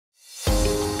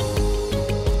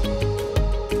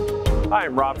Hi,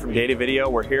 I'm Rob from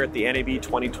Datavideo. We're here at the NAB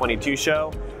 2022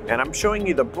 show, and I'm showing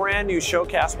you the brand new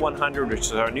ShowCast 100, which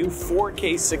is our new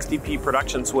 4K 60p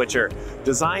production switcher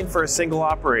designed for a single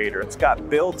operator. It's got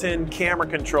built-in camera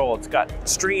control, it's got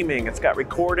streaming, it's got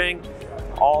recording,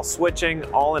 all switching,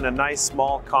 all in a nice,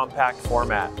 small, compact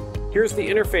format. Here's the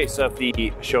interface of the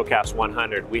ShowCast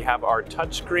 100. We have our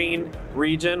touchscreen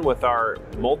region with our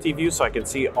multi-view, so I can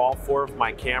see all 4 of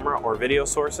my camera or video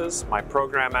sources, my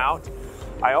program out.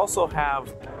 I also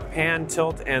have pan,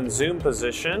 tilt, and zoom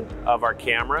position of our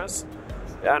cameras.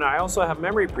 And I also have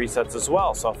memory presets as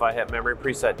well. So if I hit memory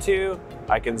preset 2,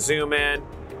 I can zoom in,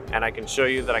 and I can show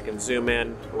you that I can zoom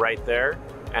in right there.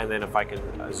 And then if I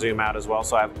can zoom out as well.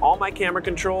 So I have all my camera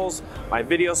controls, my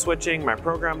video switching, my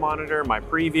program monitor, my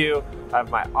preview. I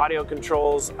have my audio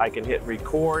controls. I can hit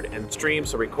record and stream.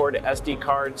 So record to SD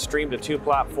card, stream to 2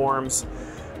 platforms,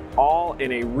 all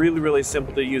in a really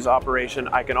simple to use operation.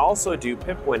 I can also do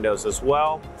pip windows as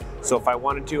well. So if I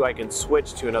wanted to, I can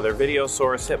switch to another video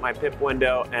source, hit my pip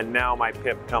window, and now my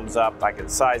pip comes up. I can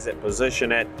size it,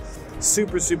 position it.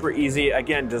 Super easy.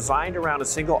 Again, designed around a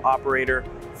single operator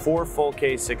for full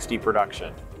K60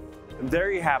 production. And there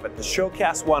you have it, the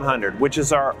ShowCast 100, which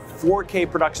is our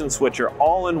 4K production switcher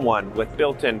all in one with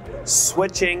built-in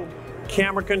switching,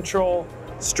 camera control,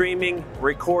 streaming,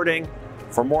 recording.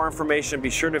 For more information, be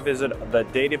sure to visit the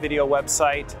Datavideo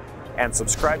website and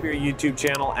subscribe to your YouTube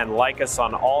channel and like us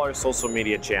on all our social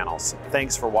media channels.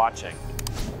 Thanks for watching.